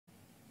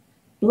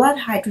Blood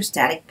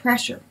hydrostatic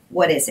pressure.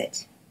 What is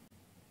it?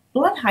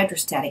 Blood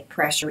hydrostatic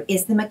pressure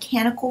is the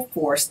mechanical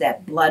force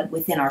that blood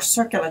within our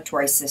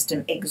circulatory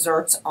system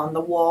exerts on the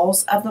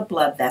walls of the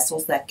blood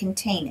vessels that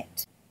contain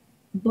it.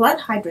 Blood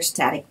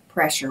hydrostatic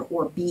pressure,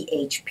 or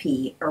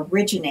BHP,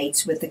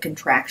 originates with the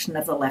contraction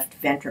of the left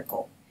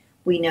ventricle.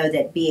 We know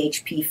that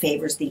BHP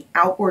favors the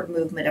outward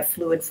movement of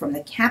fluid from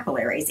the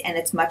capillaries, and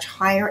it's much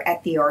higher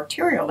at the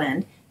arterial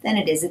end than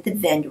it is at the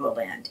venual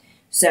end.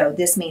 So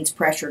this means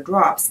pressure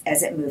drops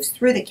as it moves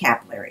through the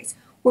capillaries.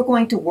 We're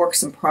going to work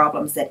some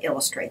problems that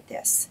illustrate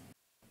this.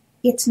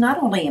 It's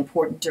not only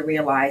important to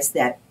realize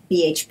that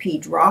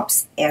BHP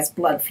drops as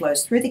blood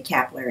flows through the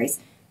capillaries,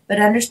 but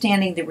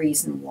understanding the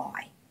reason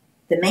why.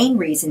 The main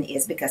reason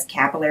is because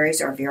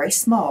capillaries are very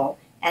small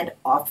and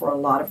offer a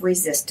lot of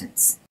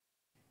resistance.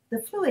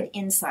 The fluid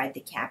inside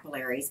the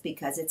capillaries,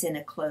 because it's in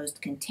a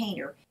closed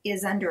container,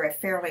 is under a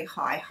fairly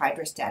high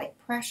hydrostatic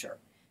pressure.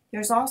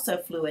 There's also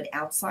fluid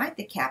outside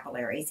the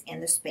capillaries in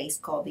the space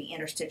called the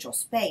interstitial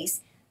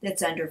space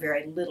that's under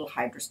very little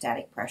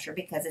hydrostatic pressure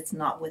because it's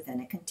not within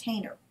a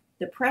container.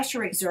 The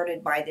pressure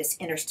exerted by this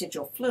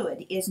interstitial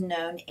fluid is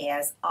known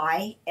as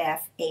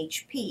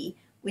IFHP,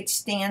 which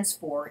stands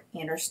for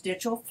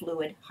interstitial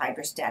fluid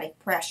hydrostatic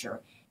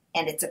pressure,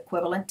 and it's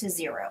equivalent to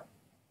 0.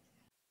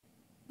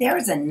 There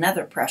is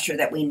another pressure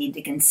that we need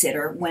to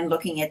consider when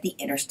looking at the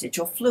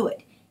interstitial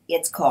fluid.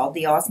 It's called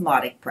the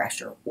osmotic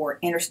pressure, or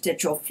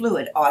interstitial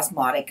fluid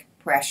osmotic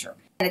pressure.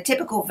 And a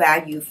typical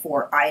value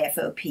for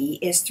IFOP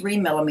is 3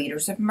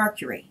 millimeters of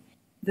mercury.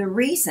 The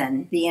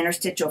reason the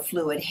interstitial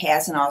fluid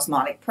has an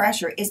osmotic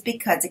pressure is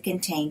because it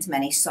contains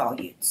many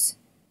solutes.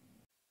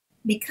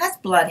 Because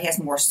blood has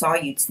more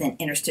solutes than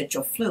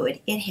interstitial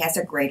fluid, it has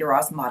a greater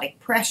osmotic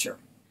pressure.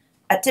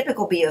 A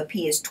typical BOP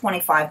is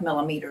 25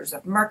 millimeters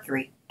of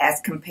mercury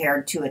as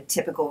compared to a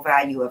typical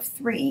value of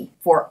 3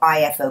 for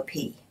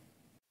IFOP.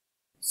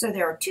 So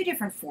there are two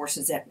different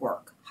forces at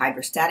work,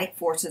 hydrostatic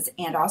forces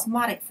and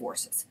osmotic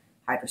forces.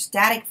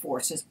 Hydrostatic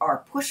forces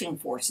are pushing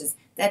forces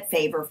that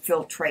favor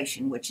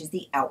filtration, which is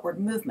the outward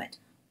movement.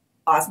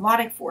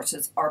 Osmotic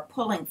forces are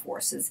pulling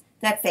forces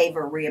that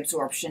favor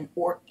reabsorption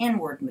or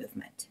inward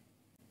movement.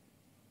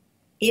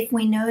 If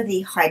we know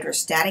the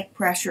hydrostatic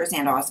pressures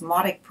and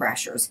osmotic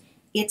pressures,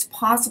 it's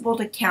possible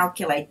to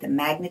calculate the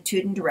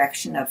magnitude and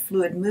direction of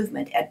fluid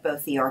movement at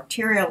both the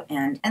arterial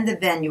end and the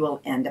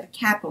venual end of a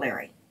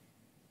capillary.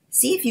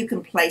 See if you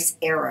can place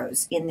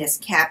arrows in this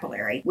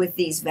capillary with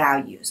these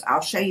values. I'll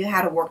show you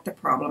how to work the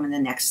problem in the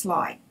next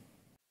slide.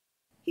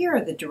 Here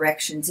are the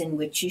directions in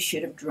which you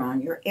should have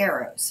drawn your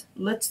arrows.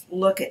 Let's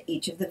look at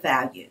each of the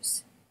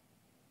values.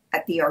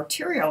 At the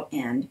arterial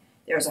end,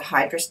 there's a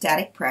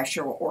hydrostatic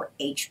pressure, or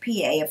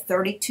HPA, of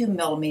 32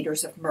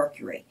 millimeters of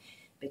mercury.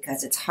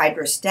 Because it's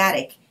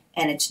hydrostatic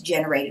and it's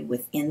generated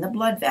within the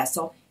blood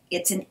vessel,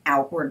 it's an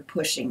outward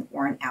pushing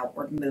or an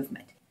outward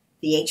movement.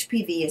 The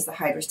HPV is the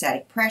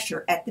hydrostatic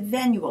pressure at the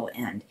venual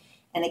end.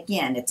 And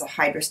again, it's a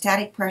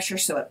hydrostatic pressure,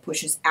 so it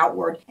pushes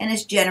outward and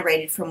is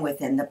generated from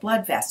within the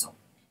blood vessel.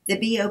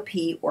 The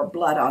BOP, or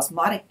blood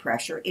osmotic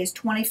pressure, is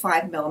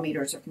 25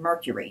 millimeters of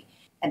mercury.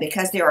 And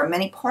because there are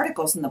many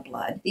particles in the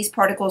blood, these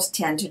particles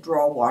tend to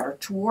draw water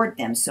toward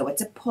them, so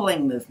it's a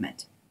pulling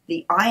movement.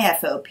 The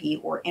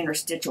IFOP, or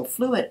interstitial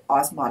fluid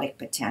osmotic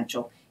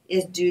potential,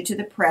 is due to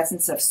the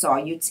presence of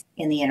solutes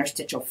in the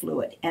interstitial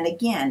fluid. And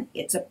again,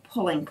 it's a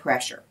pulling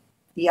pressure.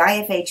 The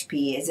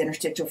IFHP is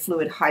interstitial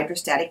fluid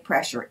hydrostatic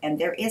pressure, and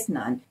there is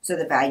none, so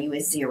the value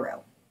is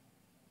 0.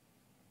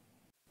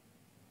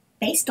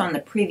 Based on the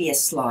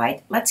previous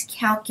slide, let's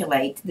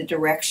calculate the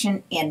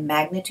direction and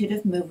magnitude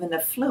of movement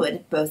of fluid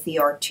at both the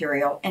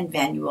arterial and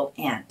venual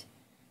end.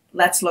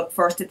 Let's look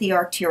first at the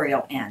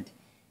arterial end.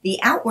 The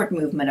outward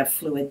movement of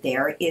fluid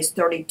there is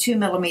 32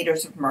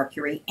 millimeters of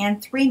mercury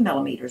and 3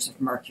 millimeters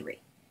of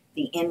mercury.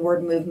 The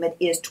inward movement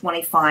is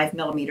 25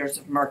 millimeters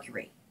of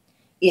mercury.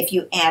 If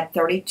you add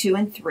 32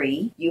 and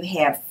 3, you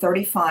have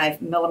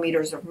 35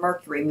 millimeters of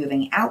mercury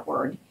moving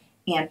outward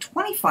and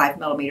 25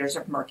 millimeters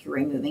of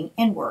mercury moving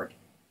inward.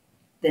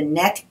 The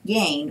net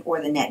gain,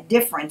 or the net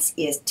difference,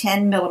 is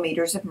 10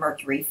 millimeters of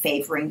mercury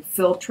favoring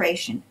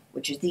filtration,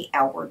 which is the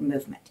outward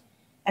movement.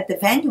 At the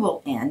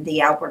venual end,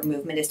 the outward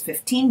movement is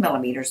 15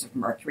 millimeters of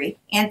mercury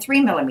and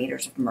 3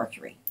 millimeters of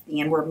mercury. The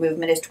inward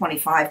movement is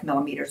 25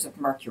 millimeters of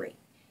mercury.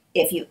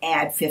 If you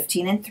add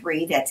 15 and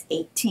 3, that's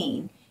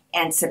 18,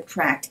 and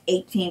subtract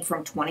 18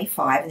 from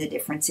 25, and the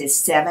difference is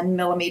 7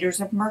 millimeters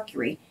of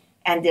mercury,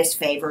 and this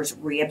favors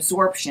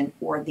reabsorption,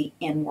 or the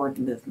inward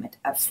movement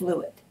of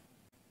fluid.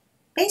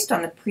 Based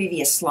on the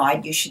previous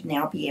slide, you should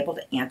now be able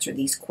to answer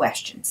these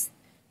questions.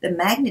 The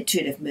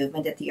magnitude of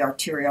movement at the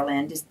arterial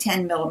end is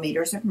 10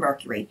 millimeters of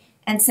mercury,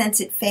 and since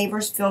it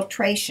favors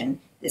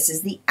filtration, this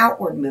is the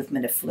outward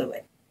movement of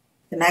fluid.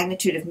 The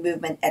magnitude of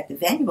movement at the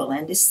venual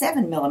end is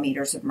 7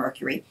 millimeters of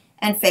mercury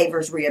and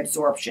favors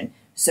reabsorption,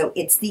 so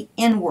it's the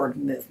inward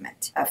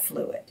movement of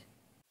fluid.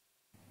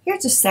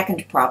 Here's a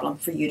second problem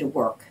for you to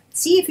work.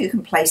 See if you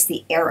can place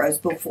the arrows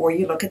before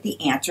you look at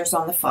the answers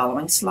on the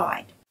following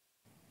slide.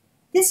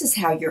 This is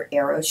how your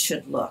arrows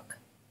should look.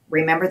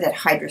 Remember that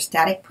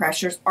hydrostatic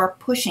pressures are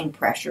pushing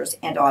pressures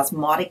and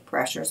osmotic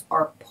pressures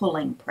are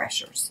pulling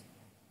pressures.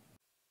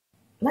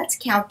 Let's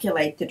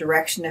calculate the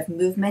direction of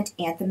movement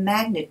and the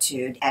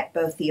magnitude at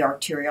both the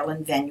arterial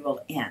and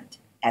venual end.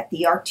 At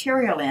the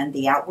arterial end,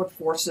 the outward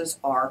forces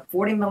are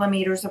 40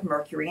 millimeters of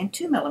mercury and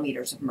 2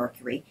 millimeters of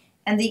mercury,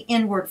 and the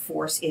inward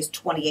force is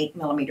 28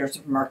 millimeters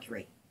of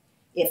mercury.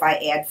 If I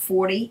add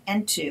 40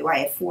 and 2, I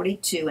have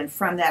 42, and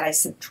from that I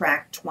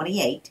subtract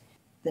 28.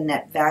 The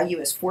net value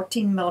is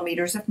 14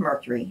 millimeters of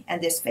mercury,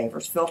 and this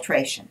favors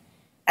filtration.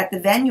 At the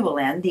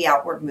venual end, the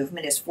outward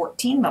movement is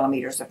 14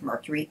 millimeters of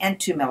mercury and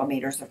 2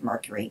 millimeters of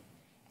mercury,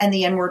 and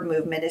the inward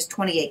movement is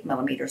 28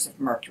 millimeters of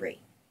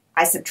mercury.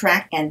 I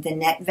subtract, and the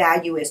net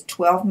value is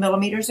 12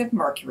 millimeters of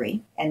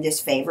mercury, and this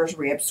favors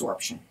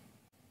reabsorption.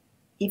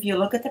 If you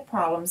look at the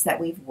problems that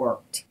we've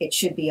worked, it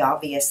should be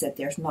obvious that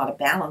there's not a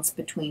balance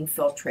between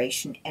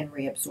filtration and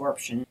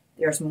reabsorption.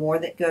 There's more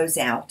that goes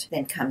out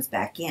than comes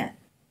back in.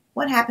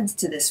 What happens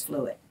to this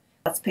fluid?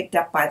 It's picked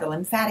up by the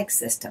lymphatic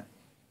system.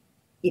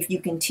 If you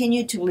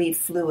continue to leave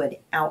fluid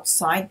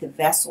outside the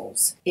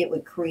vessels, it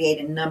would create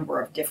a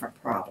number of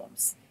different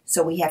problems.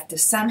 So we have to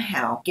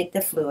somehow get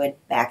the fluid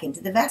back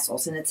into the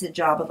vessels, and it's the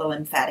job of the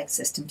lymphatic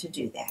system to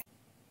do that.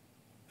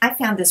 I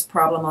found this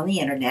problem on the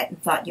internet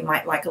and thought you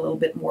might like a little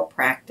bit more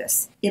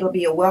practice. It'll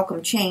be a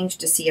welcome change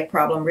to see a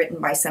problem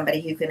written by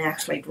somebody who can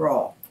actually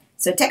draw.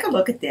 So take a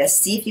look at this,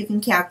 see if you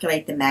can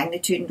calculate the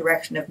magnitude and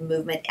direction of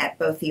movement at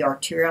both the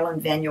arterial and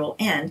venual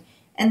end,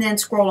 and then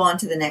scroll on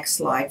to the next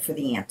slide for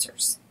the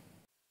answers.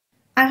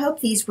 I hope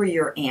these were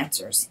your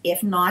answers.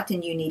 If not,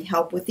 and you need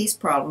help with these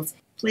problems,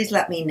 please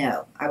let me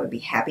know. I would be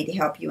happy to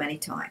help you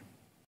anytime.